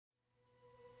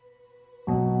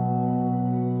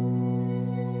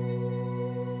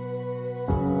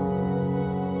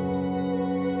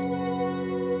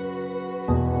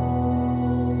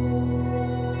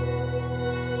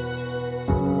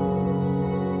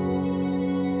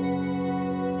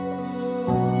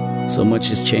So much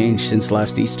has changed since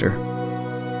last Easter.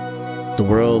 The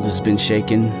world has been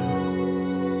shaken.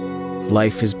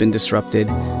 Life has been disrupted.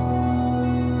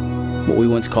 What we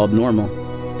once called normal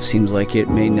seems like it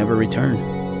may never return.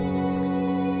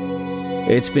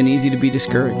 It's been easy to be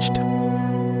discouraged,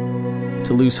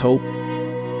 to lose hope,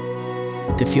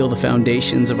 to feel the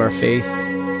foundations of our faith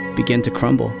begin to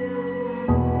crumble.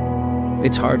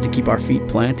 It's hard to keep our feet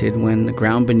planted when the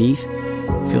ground beneath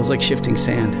feels like shifting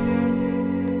sand.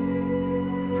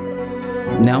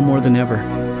 Now more than ever,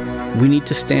 we need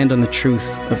to stand on the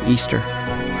truth of Easter,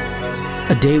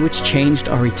 a day which changed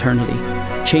our eternity,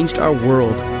 changed our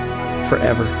world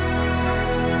forever.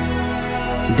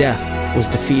 Death was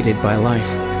defeated by life.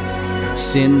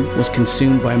 Sin was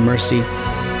consumed by mercy.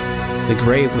 The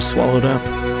grave was swallowed up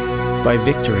by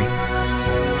victory.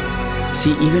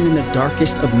 See, even in the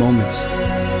darkest of moments,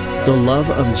 the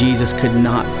love of Jesus could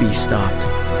not be stopped.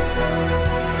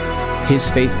 His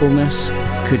faithfulness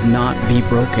could not be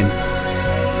broken.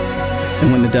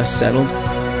 And when the dust settled,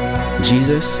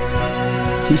 Jesus,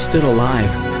 he stood alive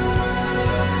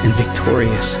and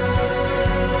victorious.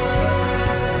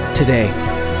 Today,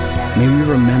 may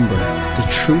we remember the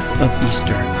truth of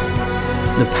Easter,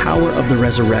 the power of the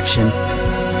resurrection,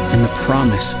 and the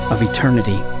promise of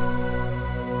eternity.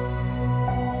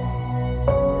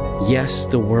 Yes,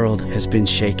 the world has been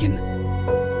shaken,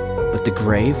 but the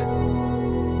grave,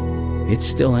 it's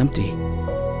still empty.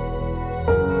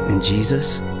 And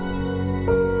Jesus,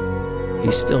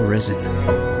 he's still risen.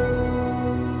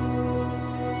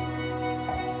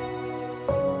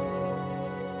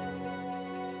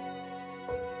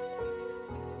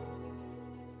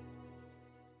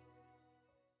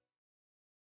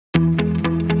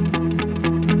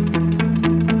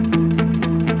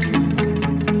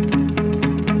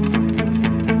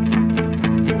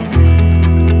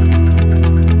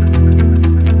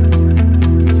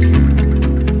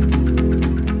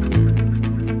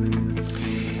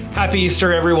 Happy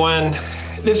Easter, everyone.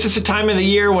 This is the time of the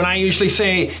year when I usually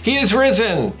say, "He is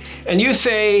risen," and you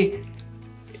say,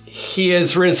 "He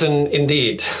is risen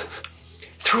indeed."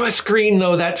 Through a screen,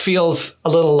 though, that feels a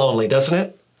little lonely, doesn't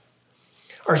it?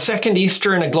 Our second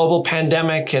Easter in a global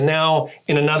pandemic and now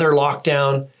in another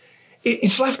lockdown,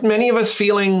 it's left many of us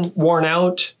feeling worn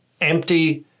out,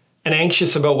 empty, and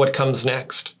anxious about what comes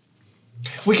next.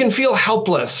 We can feel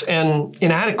helpless and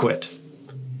inadequate.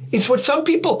 It's what some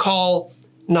people call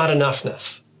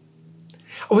not-enough-ness.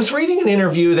 I was reading an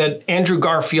interview that Andrew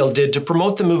Garfield did to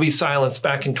promote the movie Silence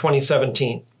back in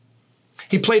 2017.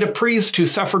 He played a priest who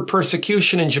suffered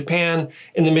persecution in Japan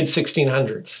in the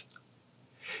mid-1600s.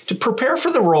 To prepare for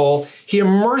the role, he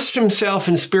immersed himself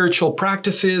in spiritual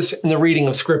practices and the reading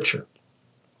of Scripture.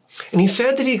 And he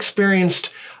said that he experienced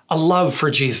a love for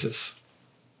Jesus.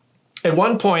 At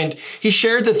one point, he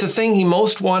shared that the thing he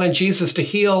most wanted Jesus to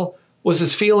heal was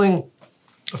his feeling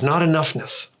of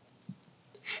not-enough-ness.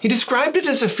 He described it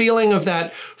as a feeling of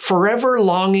that forever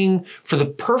longing for the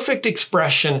perfect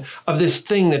expression of this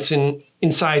thing that's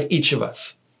inside each of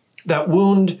us, that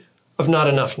wound of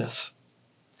not-enough-ness.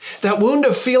 That wound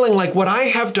of feeling like what I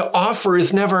have to offer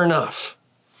is never enough.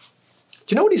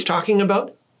 Do you know what he's talking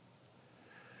about?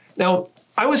 Now,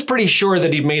 I was pretty sure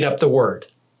that he'd made up the word,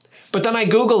 but then I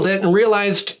Googled it and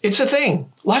realized it's a thing.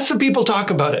 Lots of people talk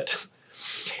about it.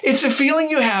 It's a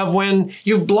feeling you have when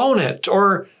you've blown it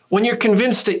or when you're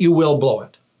convinced that you will blow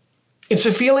it. It's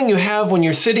a feeling you have when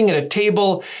you're sitting at a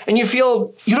table and you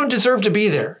feel you don't deserve to be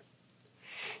there.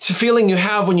 It's a feeling you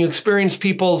have when you experience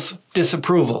people's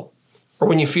disapproval or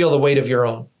when you feel the weight of your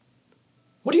own.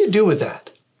 What do you do with that?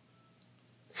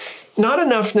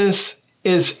 Not-enough-ness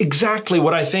is exactly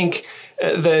what I think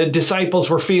the disciples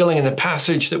were feeling in the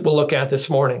passage that we'll look at this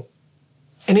morning.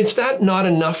 And it's that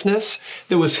not-enough-ness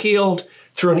that was healed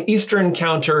through an Easter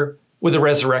encounter with the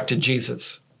resurrected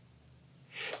Jesus.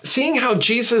 Seeing how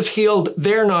Jesus healed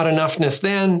their not-enough-ness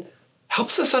then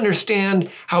helps us understand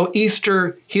how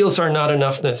Easter heals our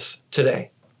not-enough-ness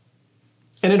today.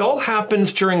 And it all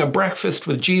happens during a breakfast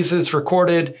with Jesus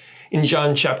recorded in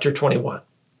John chapter 21.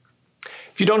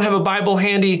 If you don't have a Bible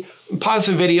handy, pause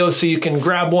the video so you can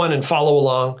grab one and follow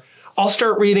along. I'll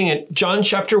start reading at John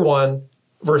chapter 1,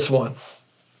 verse 1.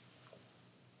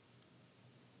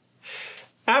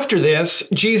 After this,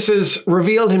 Jesus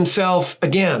revealed himself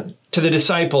again to the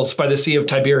disciples by the Sea of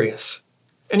Tiberias.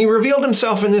 And he revealed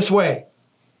himself in this way.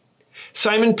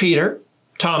 Simon Peter,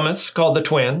 Thomas, called the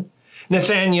twin,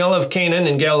 Nathanael of Cana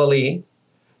in Galilee,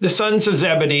 the sons of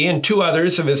Zebedee, and two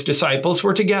others of his disciples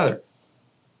were together.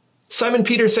 Simon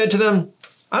Peter said to them,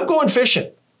 "I'm going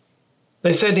fishing."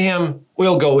 They said to him,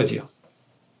 "We'll go with you."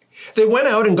 They went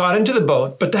out and got into the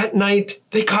boat, but that night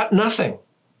they caught nothing.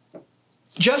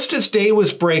 Just as day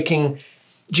was breaking,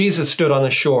 Jesus stood on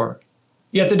the shore.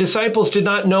 Yet the disciples did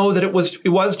not know that it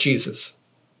was Jesus.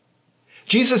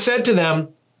 Jesus said to them,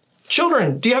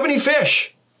 "Children, do you have any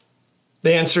fish?"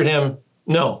 They answered him,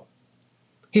 "No."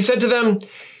 He said to them,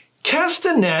 "Cast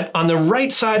the net on the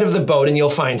right side of the boat and you'll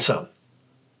find some."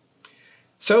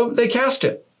 So they cast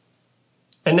it.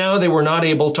 And now they were not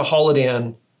able to haul it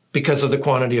in because of the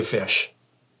quantity of fish.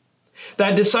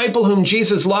 That disciple whom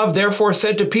Jesus loved therefore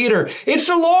said to Peter, "It's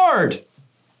the Lord."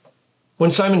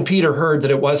 When Simon Peter heard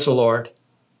that it was the Lord,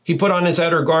 he put on his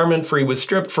outer garment, for he was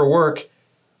stripped for work,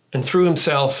 and threw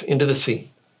himself into the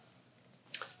sea.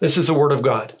 This is the word of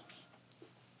God.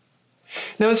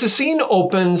 Now, as the scene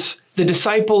opens, the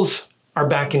disciples are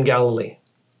back in Galilee.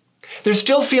 They're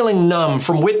still feeling numb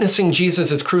from witnessing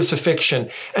Jesus' crucifixion,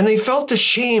 and they felt the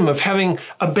shame of having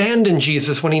abandoned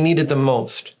Jesus when he needed them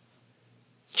most.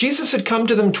 Jesus had come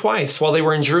to them twice while they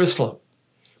were in Jerusalem,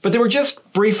 but they were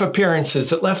just brief appearances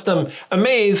that left them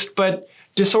amazed but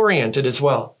disoriented as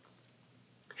well.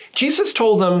 Jesus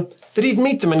told them that he'd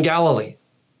meet them in Galilee,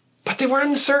 but they were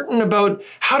uncertain about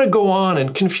how to go on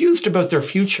and confused about their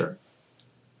future.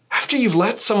 After you've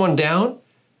let someone down,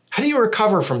 how do you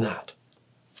recover from that?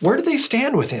 Where do they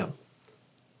stand with him?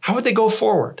 How would they go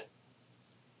forward?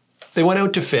 They went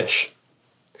out to fish.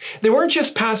 They weren't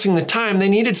just passing the time, they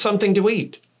needed something to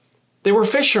eat. They were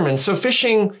fishermen, so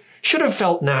fishing should have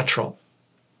felt natural.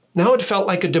 Now it felt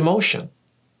like a demotion.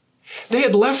 They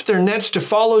had left their nets to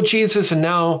follow Jesus, and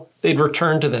now they'd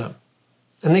returned to them.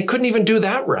 And they couldn't even do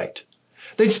that right.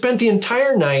 They'd spent the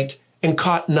entire night and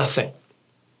caught nothing.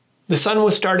 The sun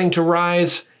was starting to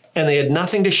rise, and they had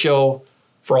nothing to show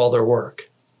for all their work.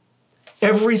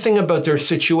 Everything about their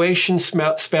situation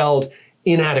spelled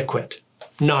inadequate,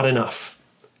 not enough.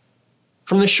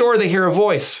 From the shore, they hear a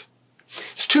voice.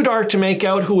 It's too dark to make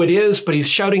out who it is, but he's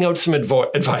shouting out some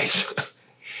advice.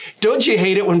 Don't you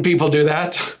hate it when people do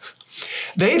that?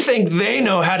 They think they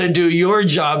know how to do your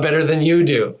job better than you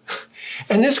do.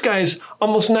 And this guy's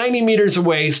almost 90 meters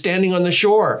away, standing on the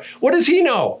shore. What does he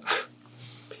know?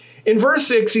 In verse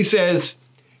 6, he says,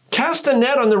 "Cast the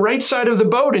net on the right side of the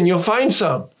boat and you'll find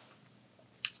some."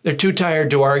 They're too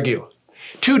tired to argue,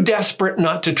 too desperate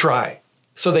not to try,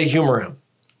 so they humor him.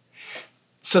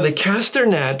 So they cast their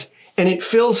net, and it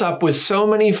fills up with so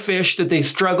many fish that they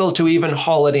struggle to even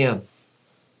haul it in.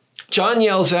 John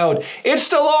yells out, "It's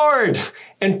the Lord!"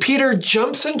 And Peter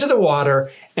jumps into the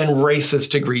water and races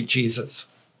to greet Jesus.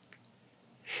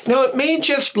 Now, it may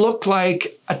just look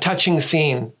like a touching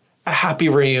scene, a happy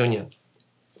reunion,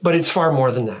 but it's far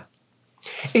more than that.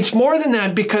 It's more than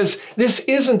that because this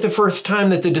isn't the first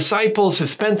time that the disciples have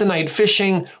spent the night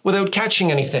fishing without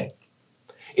catching anything.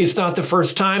 It's not the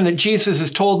first time that Jesus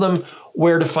has told them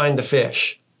where to find the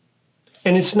fish.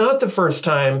 And it's not the first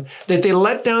time that they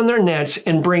let down their nets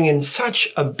and bring in such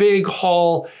a big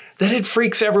haul that it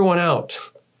freaks everyone out.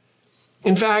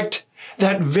 In fact,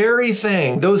 that very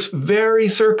thing, those very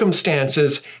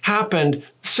circumstances happened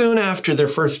soon after their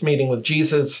first meeting with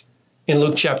Jesus in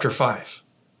Luke chapter 5.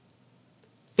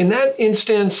 In that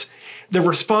instance, the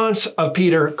response of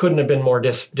Peter couldn't have been more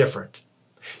different.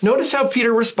 Notice how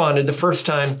Peter responded the first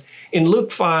time in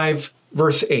Luke 5,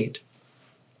 verse 8.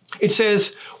 It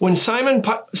says, when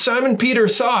Simon Peter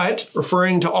saw it,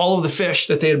 referring to all of the fish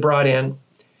that they had brought in,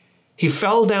 he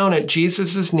fell down at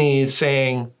Jesus' knees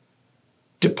saying,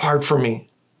 "Depart from me,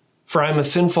 for I am a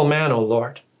sinful man, O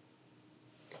Lord."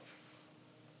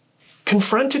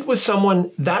 Confronted with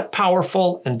someone that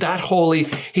powerful and that holy,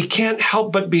 he can't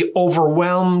help but be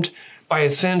overwhelmed by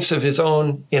a sense of his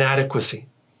own inadequacy.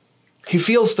 He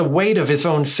feels the weight of his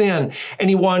own sin, and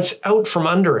he wants out from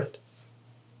under it.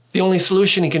 The only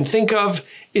solution he can think of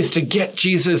is to get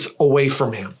Jesus away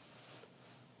from him.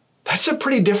 That's a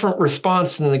pretty different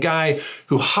response than the guy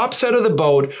who hops out of the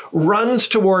boat, runs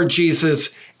toward Jesus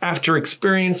after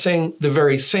experiencing the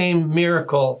very same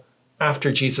miracle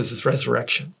after Jesus'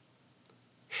 resurrection.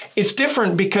 It's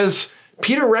different because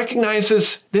Peter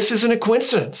recognizes this isn't a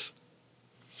coincidence.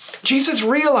 Jesus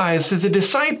realized that the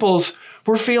disciples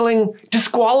were feeling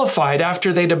disqualified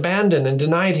after they'd abandoned and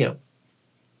denied him.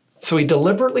 So he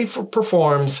deliberately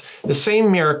performs the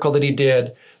same miracle that he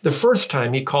did the first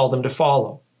time he called them to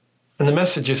follow. And the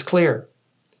message is clear.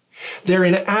 Their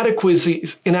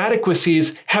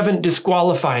inadequacies haven't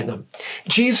disqualified them.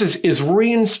 Jesus is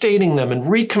reinstating them and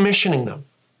recommissioning them.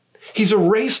 He's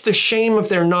erased the shame of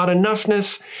their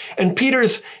not-enough-ness, and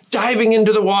Peter's diving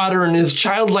into the water and his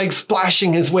childlike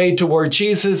splashing his way toward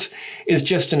Jesus is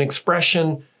just an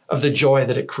expression of the joy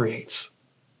that it creates.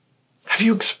 Have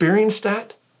you experienced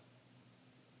that?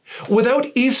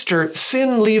 Without Easter,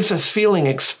 sin leaves us feeling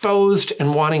exposed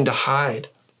and wanting to hide.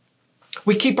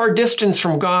 We keep our distance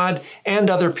from God and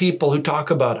other people who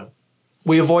talk about him.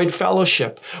 We avoid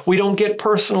fellowship. We don't get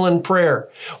personal in prayer.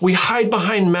 We hide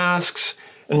behind masks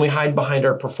and we hide behind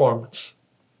our performance.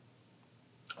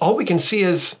 All we can see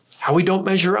is how we don't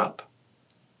measure up.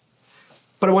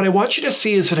 But what I want you to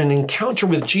see is that an encounter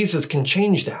with Jesus can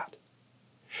change that.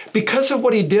 Because of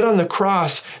what he did on the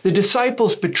cross, the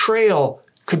disciples' betrayal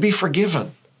could be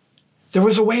forgiven. There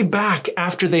was a way back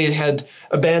after they had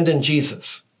abandoned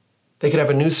Jesus. They could have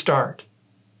a new start.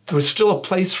 There was still a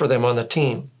place for them on the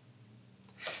team.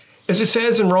 As it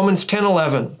says in Romans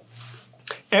 10:11,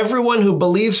 everyone who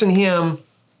believes in him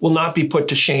will not be put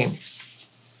to shame.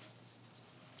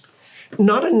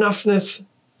 Not-enough-ness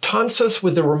taunts us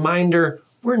with the reminder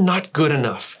we're not good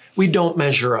enough. We don't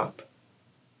measure up.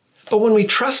 But when we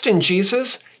trust in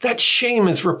Jesus, that shame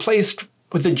is replaced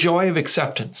with the joy of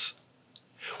acceptance.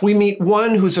 We meet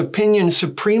one whose opinion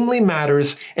supremely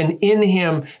matters, and in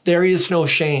him there is no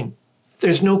shame.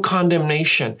 There's no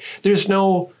condemnation. There's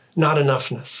no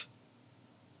not-enough-ness.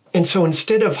 And so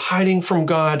instead of hiding from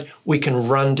God, we can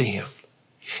run to him.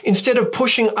 Instead of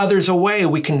pushing others away,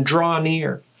 we can draw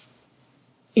near.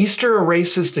 Easter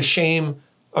erases the shame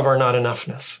of our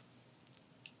not-enough-ness.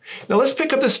 Now let's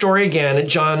pick up the story again at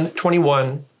John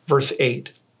 21, verse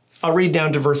 8. I'll read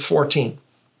down to verse 14.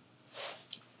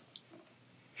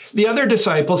 The other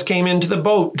disciples came into the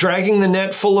boat, dragging the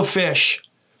net full of fish,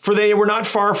 for they were not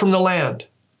far from the land,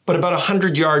 but about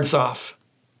 100 yards off.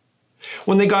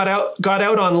 When they got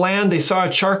out on land, they saw a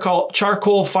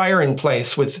charcoal fire in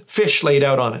place with fish laid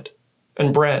out on it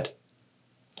and bread.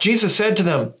 Jesus said to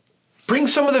them, "Bring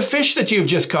some of the fish that you've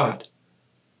just caught."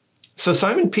 So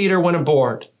Simon Peter went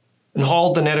aboard and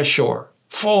hauled the net ashore,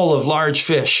 full of large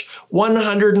fish,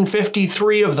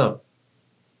 153 of them.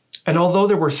 And although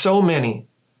there were so many,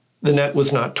 the net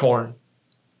was not torn.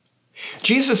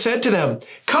 Jesus said to them,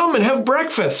 "Come and have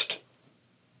breakfast."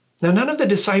 Now none of the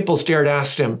disciples dared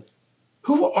ask him,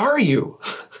 "Who are you?"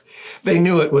 They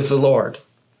knew it was the Lord.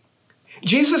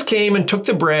 Jesus came and took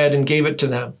the bread and gave it to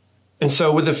them, and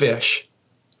so with the fish.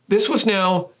 This was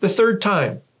now the third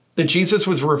time that Jesus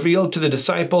was revealed to the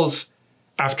disciples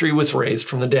after he was raised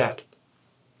from the dead.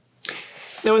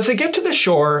 Now, as they get to the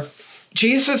shore,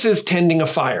 Jesus is tending a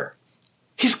fire.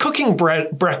 He's cooking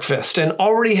breakfast and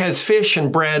already has fish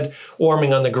and bread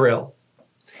warming on the grill.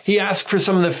 He asks for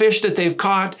some of the fish that they've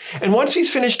caught, and once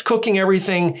he's finished cooking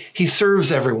everything, he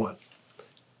serves everyone.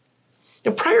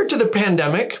 Now, prior to the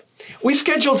pandemic, we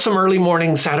scheduled some early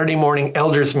morning, Saturday morning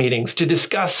elders meetings to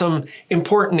discuss some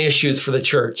important issues for the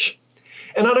church.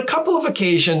 And on a couple of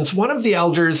occasions, one of the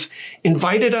elders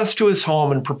invited us to his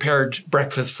home and prepared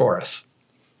breakfast for us.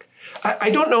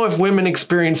 I don't know if women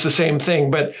experience the same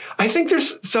thing, but I think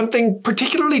there's something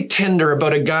particularly tender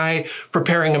about a guy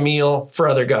preparing a meal for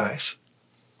other guys.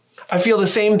 I feel the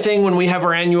same thing when we have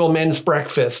our annual men's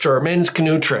breakfast or men's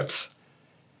canoe trips.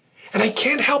 And I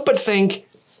can't help but think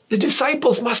the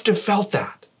disciples must have felt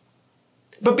that.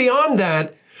 But beyond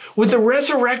that, with the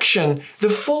resurrection, the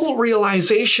full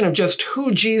realization of just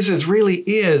who Jesus really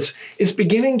is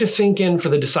beginning to sink in for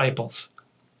the disciples.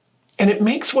 And it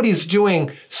makes what he's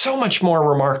doing so much more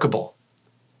remarkable.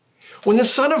 When the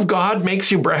Son of God makes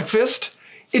you breakfast,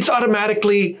 it's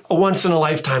automatically a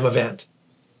once-in-a-lifetime event.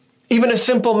 Even a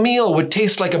simple meal would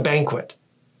taste like a banquet.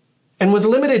 And with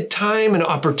limited time and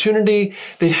opportunity,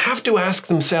 they'd have to ask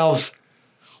themselves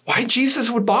why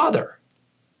Jesus would bother.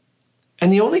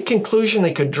 And the only conclusion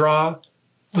they could draw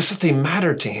was that they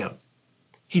mattered to him.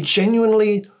 He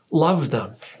genuinely loved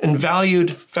them and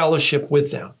valued fellowship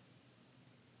with them.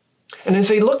 And as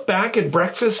they look back at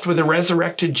breakfast with the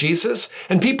resurrected Jesus,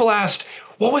 and people asked,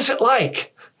 "What was it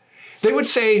like?" They would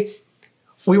say,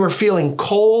 "We were feeling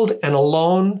cold and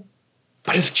alone,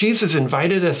 but as Jesus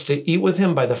invited us to eat with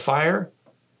him by the fire,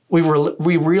 we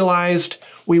realized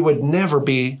we would never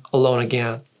be alone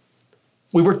again.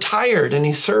 We were tired and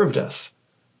he served us.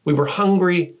 We were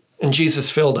hungry and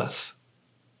Jesus filled us."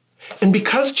 And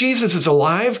because Jesus is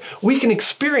alive, we can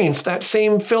experience that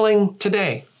same filling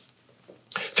today.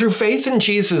 Through faith in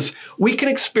Jesus, we can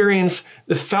experience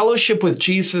the fellowship with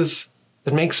Jesus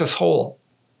that makes us whole.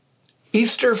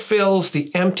 Easter fills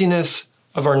the emptiness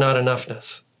of our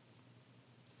not-enough-ness.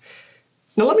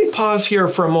 Now let me pause here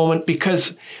for a moment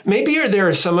because maybe there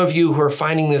are some of you who are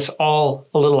finding this all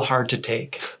a little hard to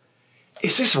take.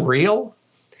 Is this real?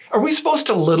 Are we supposed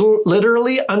to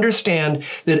literally understand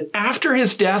that after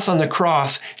his death on the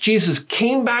cross, Jesus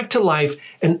came back to life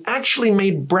and actually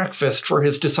made breakfast for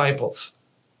his disciples?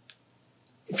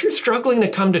 If you're struggling to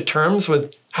come to terms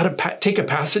with how to take a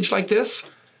passage like this,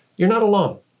 you're not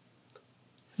alone.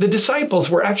 The disciples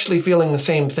were actually feeling the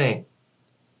same thing.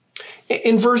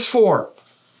 In verse 4,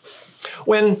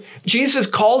 when Jesus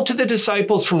called to the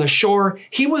disciples from the shore,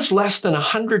 he was less than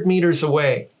 100 meters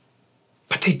away,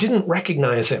 but they didn't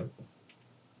recognize him.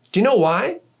 Do you know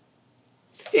why?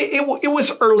 It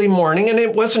was early morning and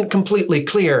it wasn't completely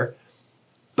clear,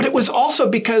 but it was also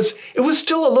because it was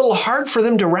still a little hard for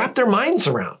them to wrap their minds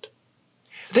around.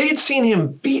 They had seen him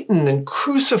beaten and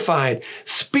crucified,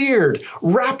 speared,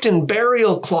 wrapped in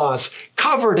burial cloths,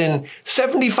 covered in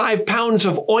 75 pounds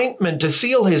of ointment to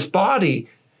seal his body,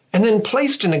 and then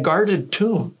placed in a guarded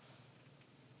tomb.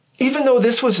 Even though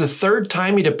this was the third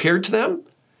time he'd appeared to them,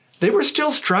 they were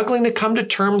still struggling to come to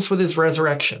terms with his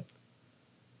resurrection.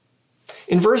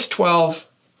 In verse 12,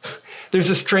 there's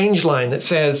a strange line that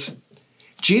says,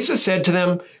 Jesus said to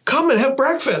them, "Come and have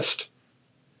breakfast."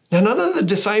 Now, none of the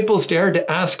disciples dared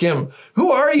to ask him, "Who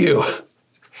are you?"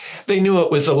 They knew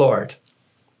it was the Lord.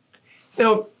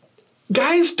 Now,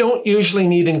 guys don't usually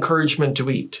need encouragement to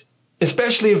eat,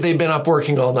 especially if they've been up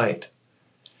working all night.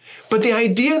 But the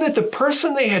idea that the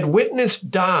person they had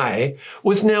witnessed die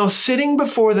was now sitting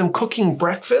before them cooking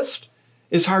breakfast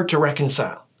is hard to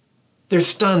reconcile. They're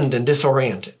stunned and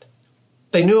disoriented.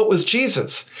 They knew it was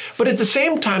Jesus, but at the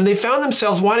same time, they found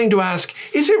themselves wanting to ask,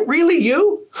 "Is it really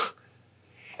you?"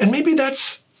 And maybe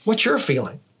that's what you're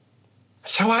feeling.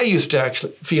 That's how I used to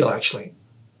feel.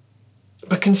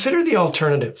 But consider the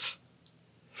alternatives.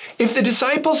 If the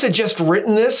disciples had just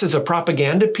written this as a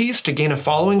propaganda piece to gain a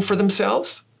following for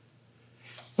themselves,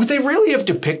 would they really have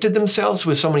depicted themselves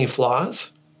with so many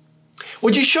flaws?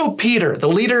 Would you show Peter, the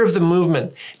leader of the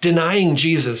movement, denying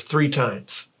Jesus 3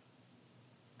 times?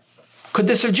 Could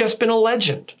this have just been a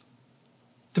legend?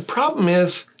 The problem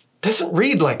is, it doesn't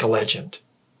read like a legend.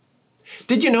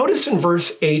 Did you notice in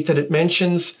verse 8 that it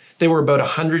mentions they were about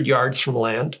 100 yards from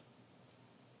land?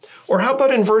 Or how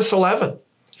about in verse 11,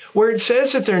 where it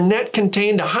says that their net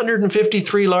contained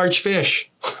 153 large fish?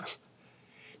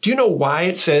 Do you know why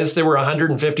it says there were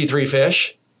 153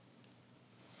 fish?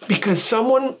 Because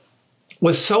someone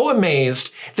was so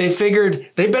amazed, they figured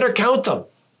they better count them.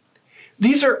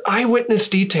 These are eyewitness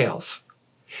details.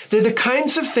 They're the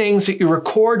kinds of things that you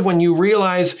record when you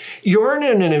realize you're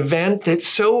in an event that's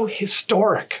so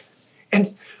historic.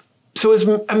 And so as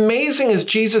amazing as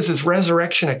Jesus'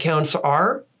 resurrection accounts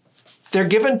are, they're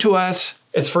given to us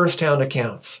as first-hand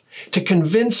accounts to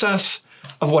convince us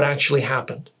of what actually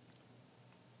happened.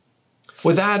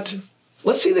 With that,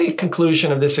 let's see the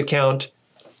conclusion of this account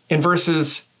in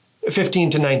verses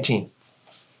 15 to 19.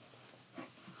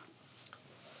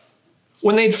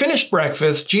 When they'd finished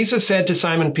breakfast, Jesus said to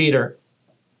Simon Peter,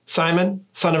 "Simon,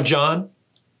 son of John,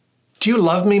 do you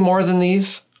love me more than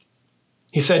these?"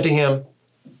 He said to him,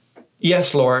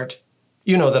 "Yes, Lord,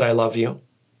 you know that I love you."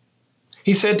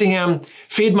 He said to him,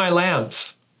 "Feed my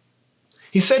lambs."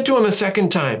 He said to him a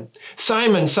second time,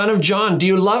 "Simon, son of John, do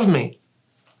you love me?"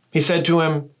 He said to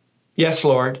him, "Yes,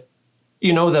 Lord,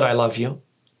 you know that I love you."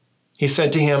 He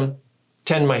said to him,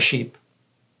 "Tend my sheep."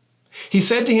 He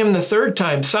said to him the third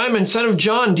time, "Simon, son of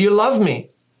John, do you love me?"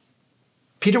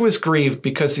 Peter was grieved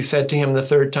because he said to him the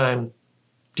third time,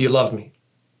 "Do you love me?"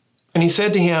 And he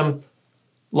said to him,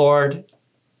 "Lord,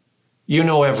 you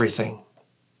know everything.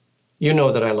 You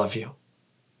know that I love you."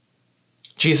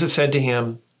 Jesus said to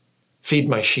him, "Feed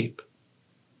my sheep.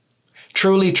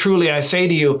 Truly, truly, I say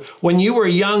to you, when you were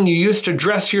young, you used to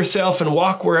dress yourself and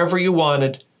walk wherever you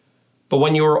wanted. But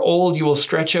when you are old, you will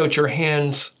stretch out your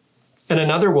hands, and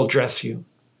another will dress you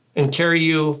and carry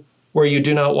you where you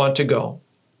do not want to go."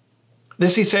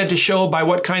 This he said to show by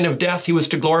what kind of death he was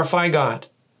to glorify God.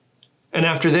 And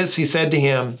after this, he said to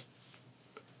him,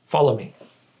 "Follow me."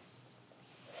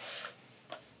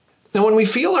 Now, when we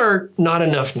feel our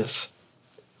not-enoughness,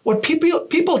 what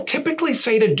people typically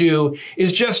say to do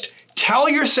is just tell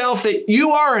yourself that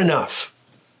you are enough.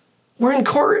 We're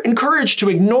encouraged to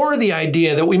ignore the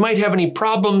idea that we might have any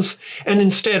problems and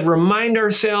instead remind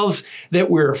ourselves that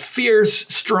we're fierce,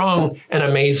 strong, and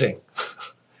amazing.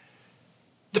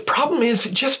 The problem is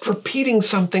just repeating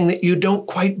something that you don't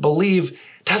quite believe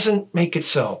doesn't make it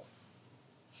so.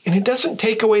 And it doesn't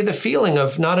take away the feeling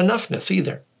of not-enoughness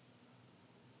either.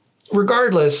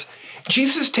 Regardless,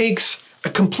 Jesus takes a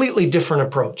completely different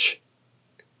approach.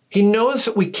 He knows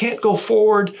that we can't go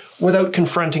forward without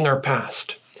confronting our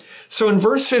past. So in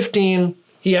verse 15,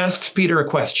 he asks Peter a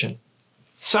question.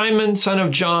 "Simon, son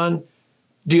of John,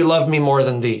 do you love me more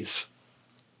than these?"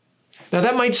 Now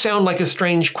that might sound like a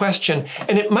strange question,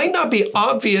 and it might not be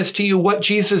obvious to you what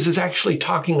Jesus is actually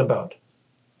talking about.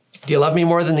 Do you love me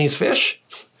more than these fish?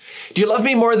 Do you love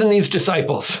me more than these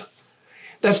disciples?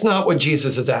 That's not what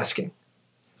Jesus is asking.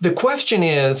 The question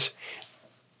is,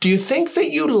 do you think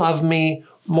that you love me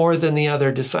more than the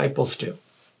other disciples do?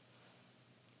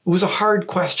 It was a hard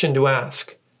question to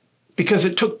ask because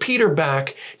it took Peter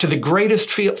back to the greatest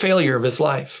failure of his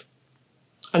life.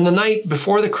 On the night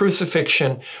before the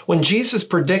crucifixion, when Jesus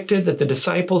predicted that the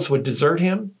disciples would desert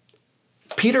him,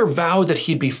 Peter vowed that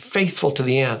he'd be faithful to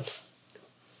the end.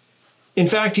 In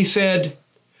fact, he said,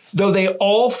 "Though they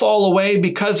all fall away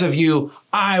because of you,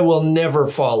 I will never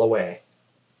fall away."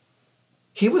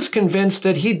 He was convinced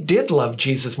that he did love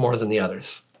Jesus more than the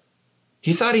others.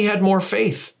 He thought he had more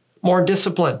faith, more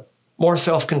discipline, more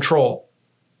self-control.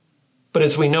 But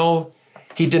as we know,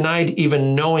 he denied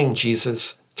even knowing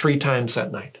Jesus 3 times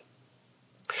that night.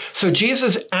 So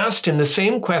Jesus asked him the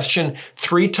same question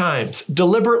 3 times,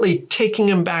 deliberately taking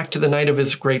him back to the night of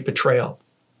his great betrayal,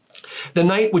 the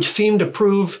night which seemed to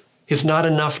prove his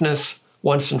not-enough-ness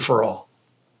once and for all.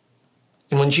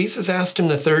 And when Jesus asked him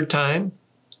the 3rd time,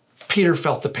 Peter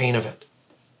felt the pain of it.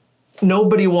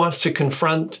 Nobody wants to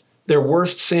confront their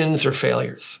worst sins or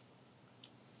failures.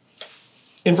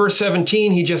 In verse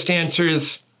 17, he just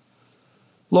answers,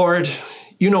 "Lord,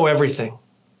 you know everything.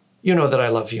 You know that I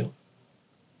love you."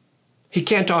 He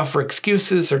can't offer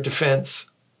excuses or defense.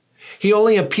 He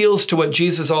only appeals to what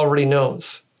Jesus already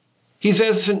knows. He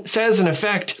says in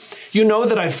effect, "You know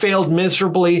that I failed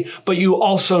miserably, but you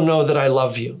also know that I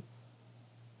love you."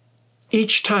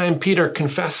 Each time Peter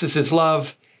confesses his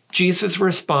love, Jesus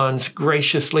responds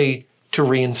graciously to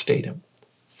reinstate him.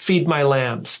 "Feed my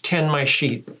lambs, tend my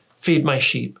sheep, feed my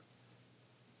sheep."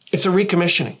 It's a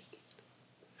recommissioning.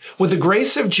 With the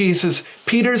grace of Jesus,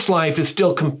 Peter's life is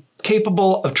still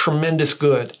capable of tremendous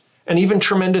good and even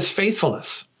tremendous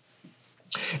faithfulness.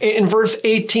 In verse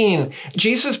 18,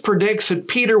 Jesus predicts that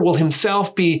Peter will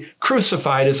himself be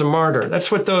crucified as a martyr.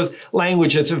 That's what those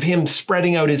languages of him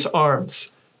spreading out his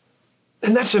arms.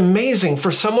 And that's amazing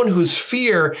for someone whose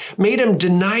fear made him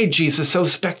deny Jesus so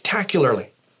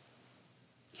spectacularly.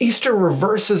 Easter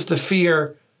reverses the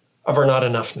fear of our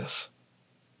not-enoughness.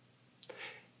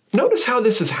 Notice how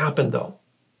this has happened, though.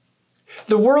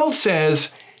 The world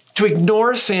says to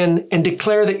ignore sin and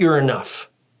declare that you're enough.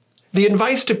 The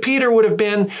advice to Peter would have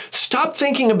been, stop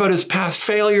thinking about his past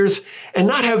failures and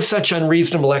not have such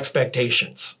unreasonable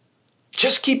expectations.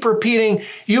 Just keep repeating,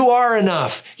 you are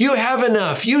enough, you have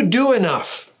enough, you do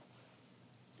enough.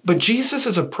 But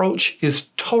Jesus' approach is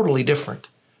totally different.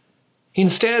 He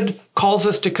instead calls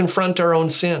us to confront our own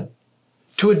sin,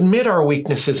 to admit our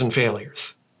weaknesses and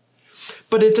failures,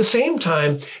 but at the same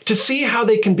time, to see how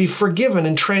they can be forgiven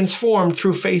and transformed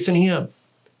through faith in him.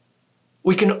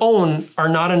 We can own our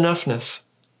not-enoughness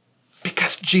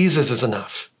because Jesus is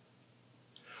enough.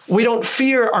 We don't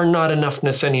fear our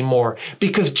not-enoughness anymore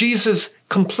because Jesus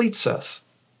completes us.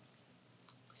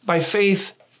 By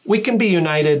faith, we can be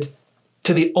united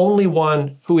to the only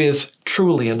one who is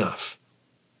truly enough.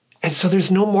 And so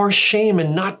there's no more shame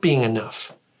in not being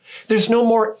enough. There's no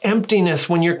more emptiness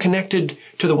when you're connected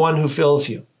to the one who fills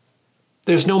you.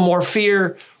 There's no more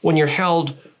fear when you're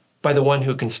held by the one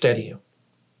who can steady you.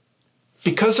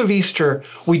 Because of Easter,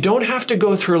 we don't have to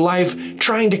go through life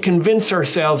trying to convince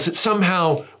ourselves that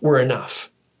somehow we're enough.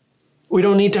 We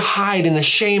don't need to hide in the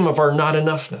shame of our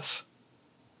not-enoughness.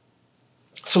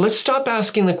 So let's stop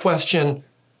asking the question,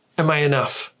 am I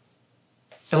enough?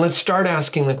 And let's start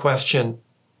asking the question,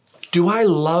 do I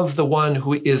love the one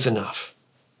who is enough?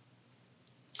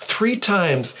 3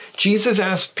 times, Jesus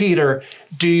asked Peter,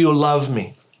 do you love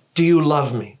me? Do you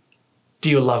love me? Do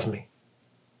you love me?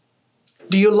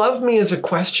 Do you love me is a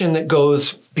question that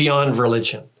goes beyond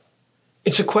religion.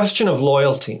 It's a question of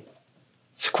loyalty.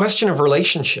 It's a question of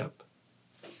relationship.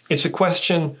 It's a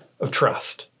question of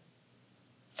trust.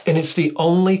 And it's the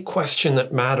only question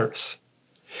that matters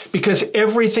because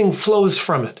everything flows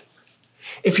from it.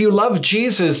 If you love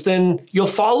Jesus, then you'll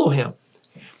follow him.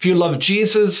 If you love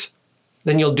Jesus,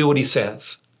 then you'll do what he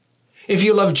says. If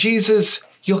you love Jesus,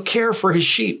 you'll care for his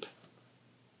sheep.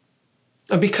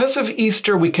 And because of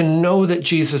Easter, we can know that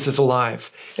Jesus is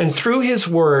alive. And through his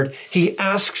word, he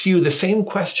asks you the same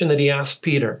question that he asked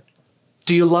Peter.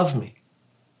 Do you love me?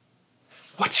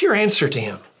 What's your answer to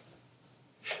him?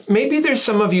 Maybe there's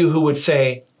some of you who would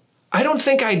say, I don't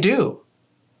think I do,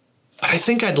 but I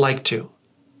think I'd like to.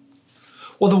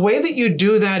 Well, the way that you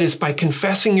do that is by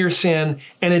confessing your sin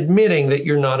and admitting that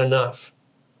you're not enough.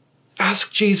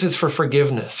 Ask Jesus for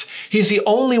forgiveness. He's the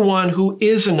only one who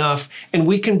is enough, and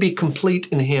we can be complete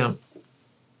in him.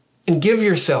 And give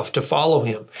yourself to follow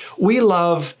him. We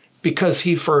love because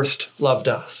he first loved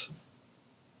us.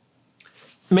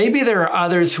 Maybe there are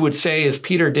others who would say, as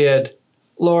Peter did,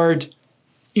 Lord,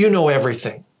 you know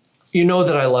everything. You know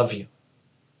that I love you.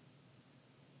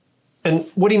 And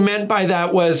what he meant by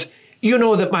that was, you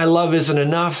know that my love isn't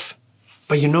enough,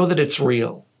 but you know that it's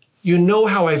real. You know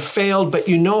how I've failed, but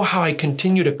you know how I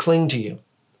continue to cling to you.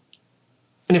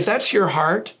 And if that's your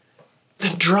heart,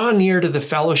 then draw near to the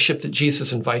fellowship that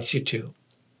Jesus invites you to.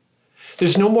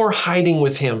 There's no more hiding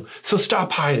with him, so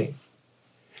stop hiding.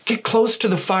 Get close to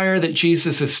the fire that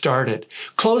Jesus has started,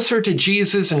 closer to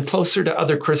Jesus and closer to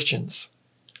other Christians.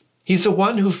 He's the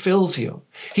one who fills you.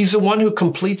 He's the one who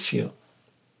completes you.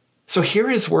 So hear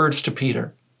his words to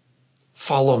Peter.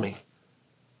 Follow me.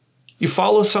 You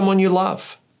follow someone you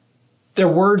love. Their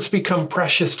words become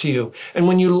precious to you. And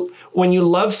when you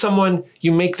love someone,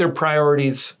 you make their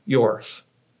priorities yours.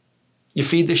 You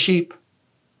feed the sheep.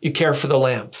 You care for the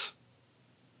lambs.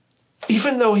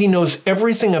 Even though he knows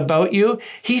everything about you,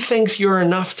 he thinks you're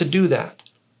enough to do that.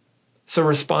 So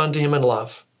respond to him in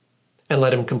love and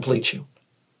let him complete you.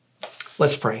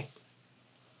 Let's pray.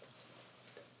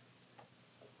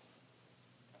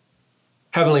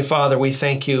 Heavenly Father, we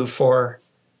thank you for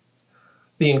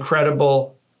the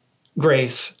incredible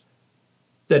grace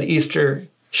that Easter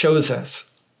shows us,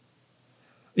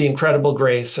 the incredible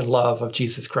grace and love of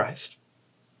Jesus Christ.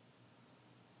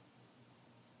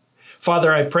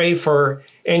 Father, I pray for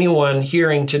anyone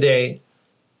hearing today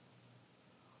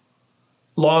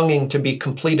longing to be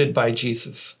completed by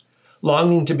Jesus,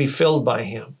 longing to be filled by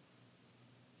him.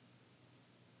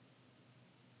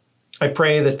 I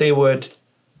pray that they would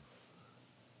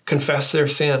confess their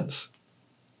sins,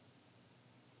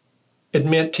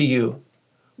 admit to you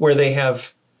where they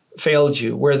have failed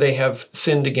you, where they have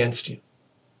sinned against you.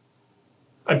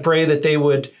 I pray that they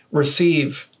would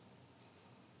receive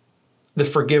the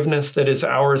forgiveness that is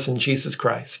ours in Jesus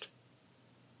Christ.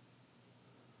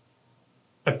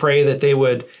 I pray that they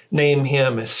would name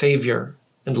him as Savior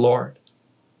and Lord.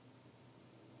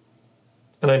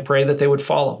 And I pray that they would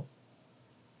follow.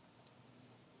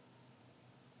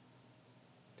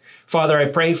 Father, I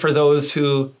pray for those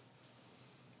who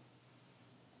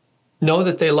know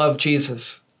that they love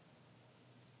Jesus,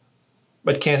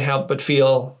 but can't help but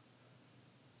feel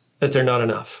that they're not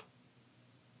enough,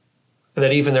 and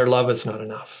that even their love is not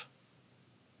enough.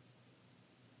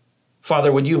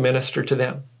 Father, would you minister to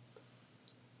them?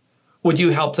 Would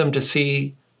you help them to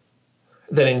see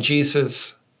that in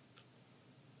Jesus,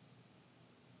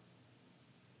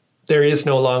 there is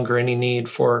no longer any need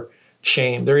for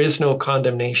shame. There is no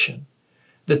condemnation.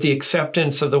 That the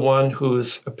acceptance of the one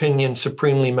whose opinion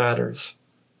supremely matters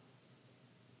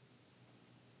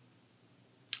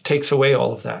takes away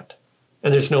all of that.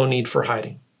 And there's no need for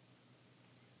hiding.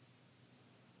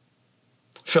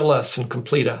 Fill us and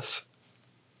complete us.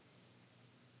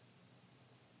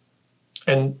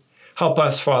 And help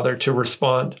us, Father, to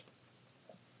respond.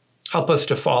 Help us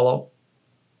to follow.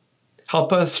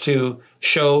 Help us to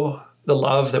show the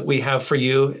love that we have for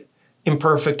you,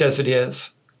 imperfect as it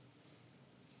is.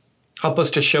 Help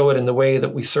us to show it in the way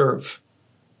that we serve,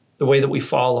 the way that we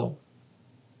follow,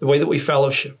 the way that we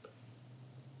fellowship,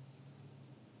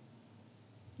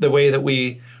 the way that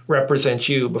we represent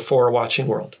you before a watching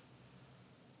world.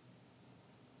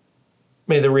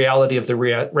 May the reality of the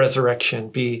resurrection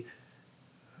be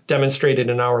demonstrated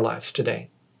in our lives today.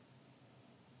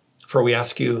 For we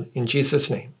ask you in Jesus'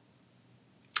 name,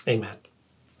 amen.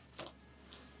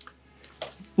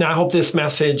 Now, I hope this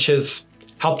message has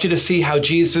helped you to see how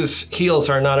Jesus heals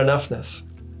our not-enough-ness.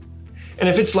 And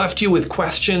if it's left you with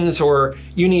questions or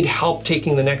you need help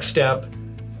taking the next step,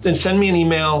 then send me an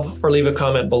email or leave a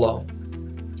comment below.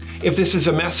 If this is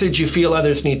a message you feel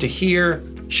others need to hear,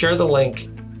 share the link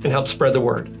and help spread the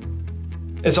word.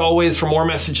 As always, for more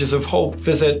messages of hope,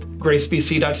 visit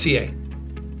gracebc.ca.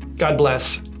 God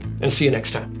bless, and see you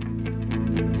next time.